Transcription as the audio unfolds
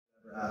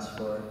asked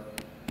for.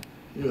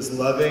 He was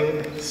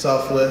loving,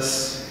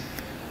 selfless,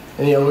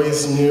 and he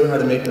always knew how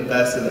to make the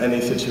best of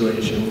any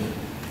situation,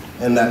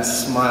 and that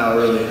smile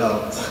really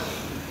helped.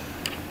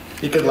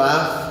 He could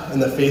laugh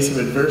in the face of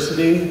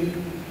adversity,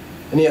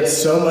 and he had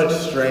so much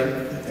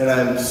strength, and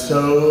I'm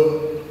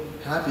so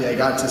happy I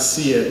got to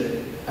see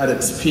it at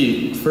its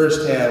peak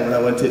firsthand when I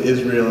went to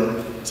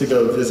Israel to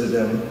go visit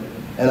him,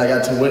 and I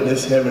got to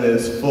witness him in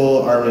his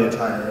full army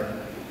attire.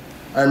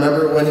 I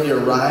remember when he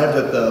arrived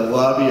at the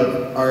lobby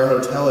of our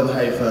hotel in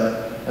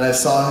Haifa, and I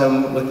saw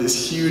him with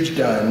this huge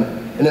gun,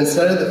 and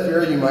instead of the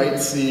fear you might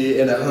see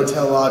in a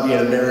hotel lobby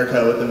in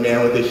America with a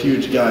man with a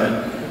huge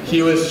gun,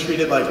 he was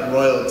treated like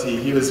royalty.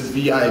 He was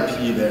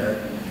VIP there,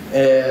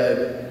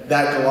 and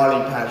that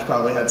Galani patch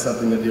probably had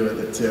something to do with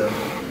it too.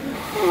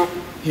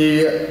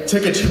 He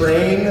took a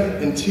train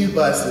and 2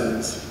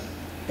 buses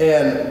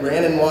and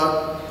ran and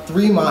walked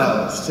 3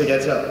 miles to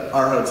get to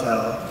our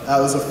hotel.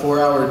 That was a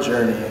 4-hour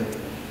journey.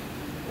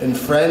 And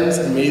friends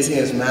amazing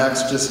as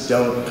Max just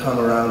don't come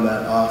around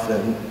that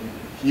often.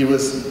 He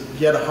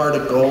had a heart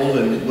of gold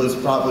and was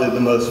probably the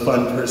most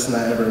fun person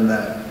I ever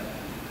met.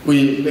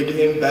 We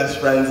became best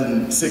friends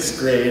in 6th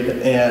grade,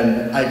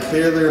 and I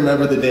clearly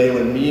remember the day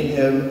when me,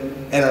 him,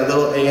 and our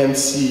little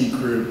AMC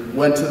group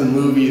went to the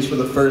movies for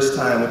the first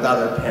time without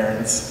our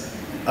parents.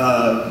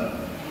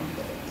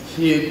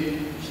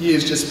 He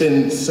has just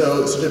been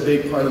such a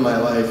big part of my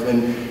life,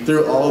 and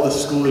through all the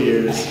school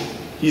years,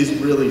 he's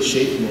really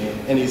shaped me,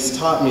 and he's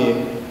taught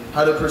me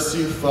how to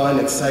pursue fun,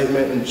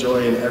 excitement, and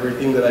joy in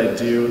everything that I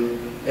do,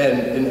 and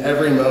in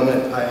every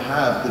moment I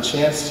have the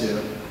chance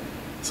to.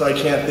 So I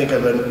can't thank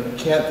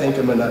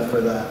him enough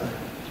for that.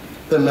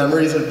 The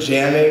memories of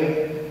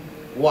jamming,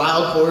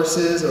 wild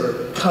horses,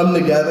 or come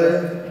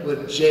together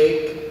with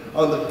Jake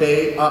on the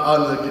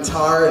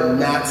guitar and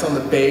Max on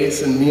the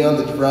bass and me on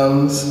the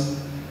drums.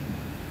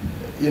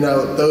 You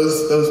know,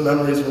 those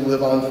memories will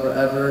live on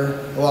forever,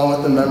 along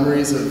with the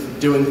memories of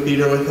doing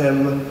theater with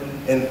him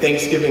and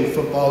Thanksgiving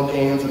football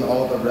games and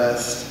all the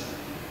rest.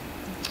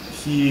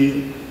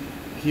 He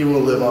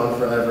will live on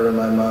forever in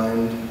my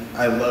mind.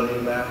 I love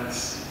you,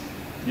 Max.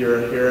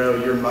 You're a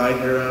hero, you're my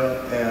hero,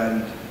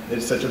 and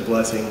it's such a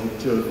blessing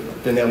to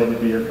have been able to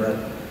be your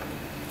friend.